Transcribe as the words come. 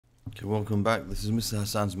Okay, welcome back. This is Mr.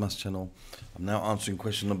 Hassan's Maths channel. I'm now answering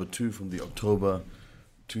question number 2 from the October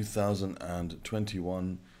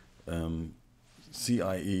 2021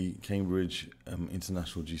 CIE Cambridge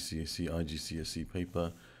International GCSE IGCSE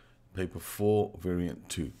paper 4 variant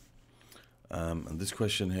 2. And this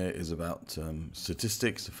question here is about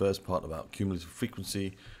statistics, the first part about cumulative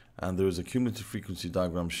frequency, and there is a cumulative frequency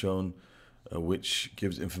diagram shown which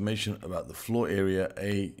gives information about the floor area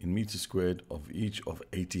A in meters squared of each of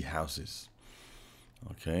 80 houses.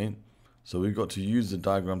 Okay, so we've got to use the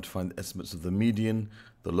diagram to find the estimates of the median,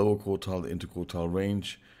 the lower quartile, the interquartile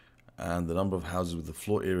range, and the number of houses with the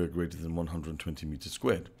floor area greater than 120 meters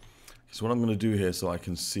squared. So what I'm going to do here, so I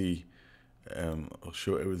can see, I'll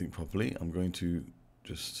show everything properly. I'm going to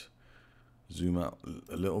just zoom out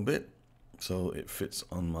a little bit so it fits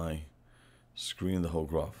on my screen, the whole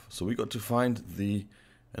graph. So we got to find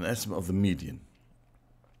an estimate of the median.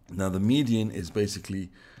 Now the median is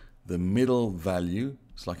basically the middle value.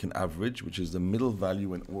 It's like an average, which is the middle value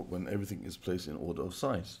when everything is placed in order of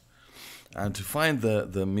size. And to find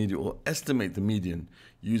the median, or estimate the median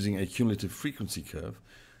using a cumulative frequency curve,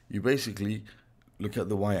 you basically look at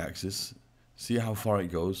the y-axis, see how far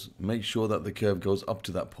it goes, make sure that the curve goes up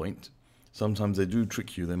to that point. Sometimes they do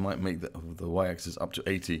trick you. They might make the y-axis up to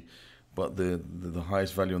 80, but the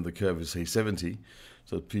highest value on the curve is, say, 70.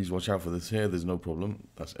 So please watch out for this here. There's no problem.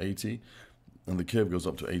 That's 80. And the curve goes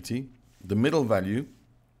up to 80. The middle value,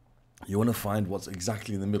 you want to find what's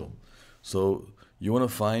exactly in the middle. So you want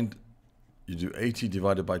to find, you do 80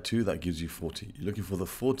 divided by 2, that gives you 40. You're looking for the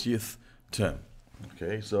 40th term.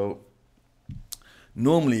 Okay, so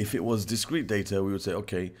normally if it was discrete data, we would say,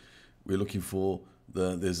 okay, we're looking for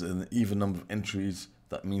there's an even number of entries.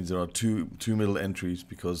 That means there are two middle entries,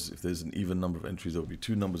 because if there's an even number of entries, there will be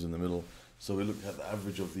 2 numbers in the middle. So we look at the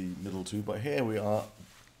average of the middle 2. But here we are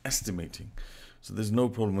estimating. So there's no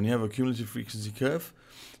problem. When you have a cumulative frequency curve,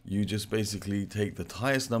 you just basically take the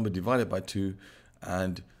highest number divided by 2,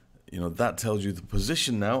 and that tells you the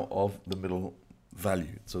position now of the middle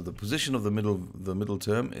value. So the position of the middle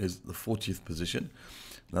term is the 40th position.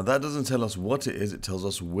 Now that doesn't tell us what it is, it tells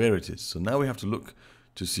us where it is. So now we have to look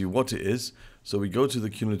to see what it is. So we go to the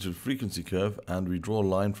cumulative frequency curve and we draw a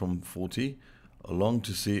line from 40 along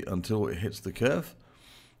to see until it hits the curve.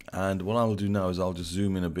 And what I'll do now is I'll just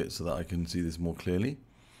zoom in a bit so that I can see this more clearly.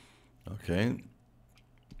 Okay.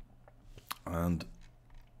 And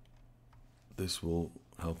this will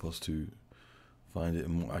help us to find it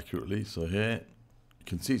more accurately. So here you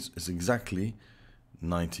can see it's exactly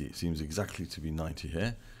 90. It seems exactly to be 90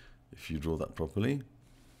 here if you draw that properly.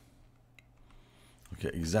 Okay,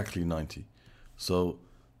 exactly 90. So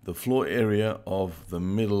the floor area of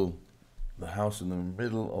the house in the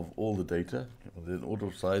middle of all the data, the order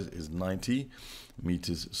of size, is 90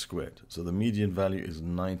 meters squared. So the median value is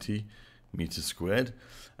 90 meters squared.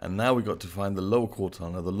 And now we got to find the lower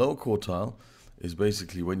quartile. Now the lower quartile is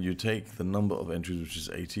basically when you take the number of entries, which is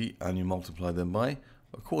 80, and you multiply them by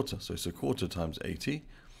a quarter. So it's a quarter times 80.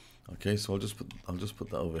 Okay, so I'll just put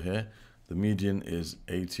that over here. The median is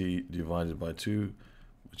 80 divided by 2,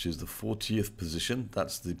 which is the 40th position.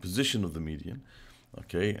 That's the position of the median.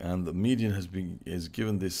 Okay, and the median is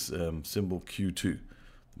given this symbol Q2, the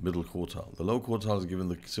middle quartile. The low quartile is given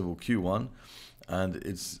the symbol Q1, and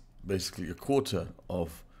it's basically a quarter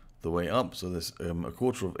of the way up. So there's a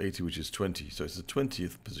quarter of 80, which is 20. So it's the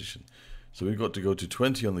 20th position. So we've got to go to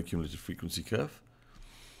 20 on the cumulative frequency curve,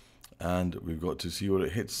 and we've got to see where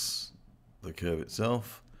it hits the curve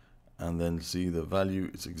itself, and then see the value.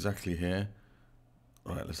 It's exactly here.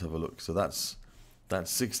 All right, let's have a look. So that's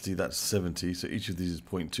 60, that's 70. So each of these is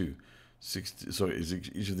 0.2. 60, sorry,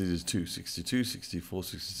 each of these is 2. 62, 64,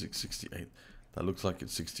 66, 68. That looks like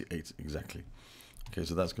it's 68 exactly. Okay,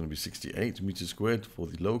 so that's going to be 68 meters squared for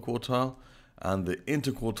the lower quartile, and the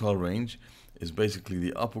interquartile range is basically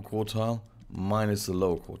the upper quartile minus the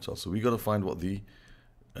lower quartile. So we got to find what the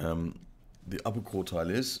upper quartile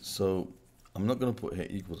is. So I'm not going to put here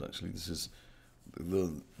equals. Actually, this is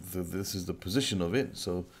the position of it.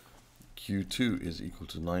 So Q2 is equal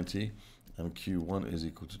to 90 and Q1 is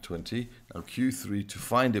equal to 20. Now Q3, to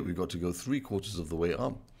find it, we've got to go 3/4 of the way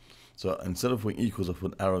up. So instead of putting equals, I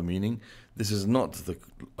put an arrow, meaning this is not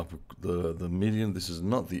the median, this is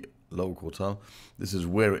not the lower quartile, this is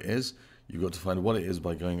where it is. You've got to find what it is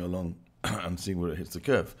by going along and seeing where it hits the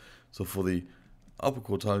curve. So for the upper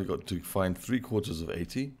quartile, you've got to find 3/4 of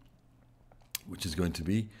 80, which is going to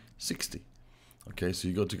be 60. Okay, so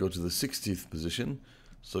you got to go to the 60th position.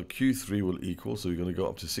 So Q3 will equal, so you're going to go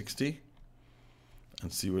up to 60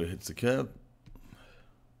 and see where it hits the curve.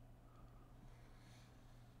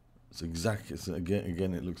 It's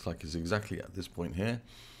again, it looks like it's exactly at this point here.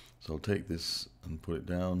 So I'll take this and put it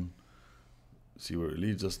down. See where it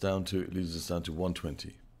leads us down to. It leads us down to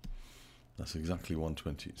 120. That's exactly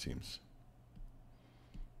 120, it seems.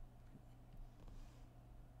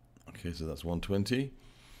 Okay, so that's 120.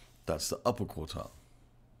 That's the upper quartile.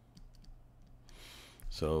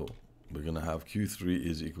 So we're going to have Q3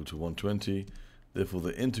 is equal to 120. Therefore,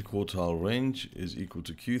 the interquartile range is equal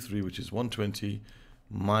to Q3, which is 120,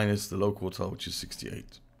 minus the low quartile, which is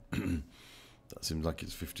 68. That seems like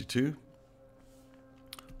it's 52.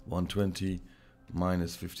 120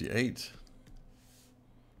 minus 58.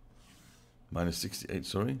 Minus 68,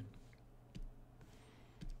 sorry.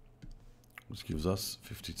 Which gives us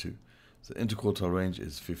 52. So the interquartile range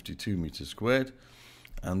is 52 meters squared.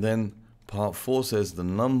 And then part 4 says the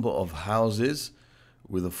number of houses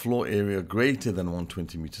with a floor area greater than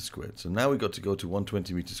 120 meters squared. So now we got to go to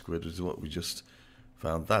 120 meters squared, which is what we just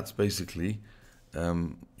found. That's basically,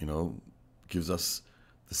 gives us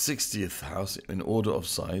the 60th house in order of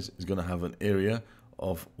size is going to have an area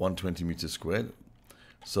of 120 meters squared.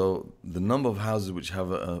 So the number of houses which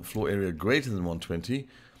have a floor area greater than 120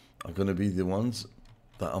 are going to be the ones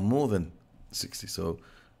that are more than 60. So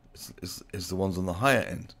it's the ones on the higher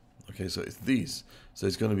end. Okay, so it's these. So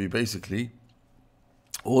it's going to be basically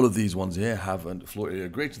all of these ones here have a floor area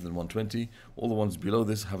greater than 120. All the ones below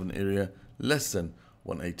this have an area less than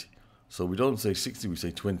 180. So we don't say 60, we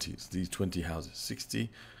say 20. It's these 20 houses.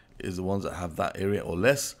 60 is the ones that have that area or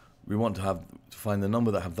less. We want to find the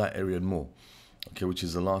number that have that area and more. Okay, which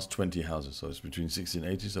is the last 20 houses. So it's between 60 and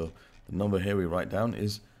 80. So the number here we write down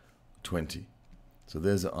is 20. So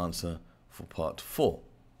there's the answer for part 4.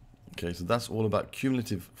 Okay, so that's all about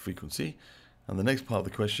cumulative frequency. And the next part of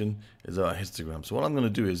the question is our histogram. So what I'm going to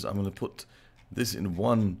do is I'm going to put this in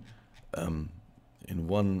one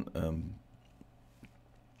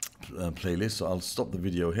playlist. So I'll stop the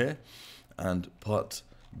video here, and part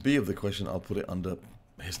B of the question I'll put it under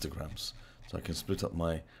histograms, so I can split up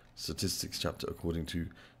my statistics chapter according to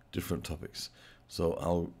different topics. So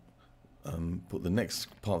I'll put the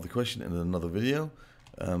next part of the question in another video,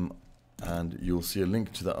 and you'll see a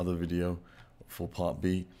link to that other video for part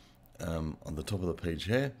B on the top of the page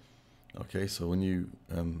here. Okay, so when you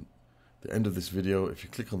the end of this video, if you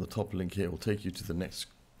click on the top link here, it will take you to the next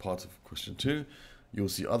part of question 2. You'll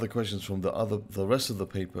see other questions from the rest of the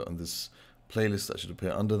paper on this playlist that should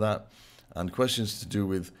appear under that, and questions to do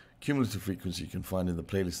with cumulative frequency you can find in the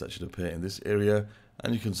playlist that should appear in this area.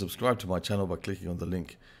 And you can subscribe to my channel by clicking on the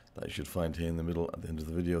link that you should find here in the middle at the end of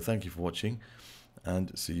the video. Thank you for watching,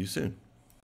 and see you soon.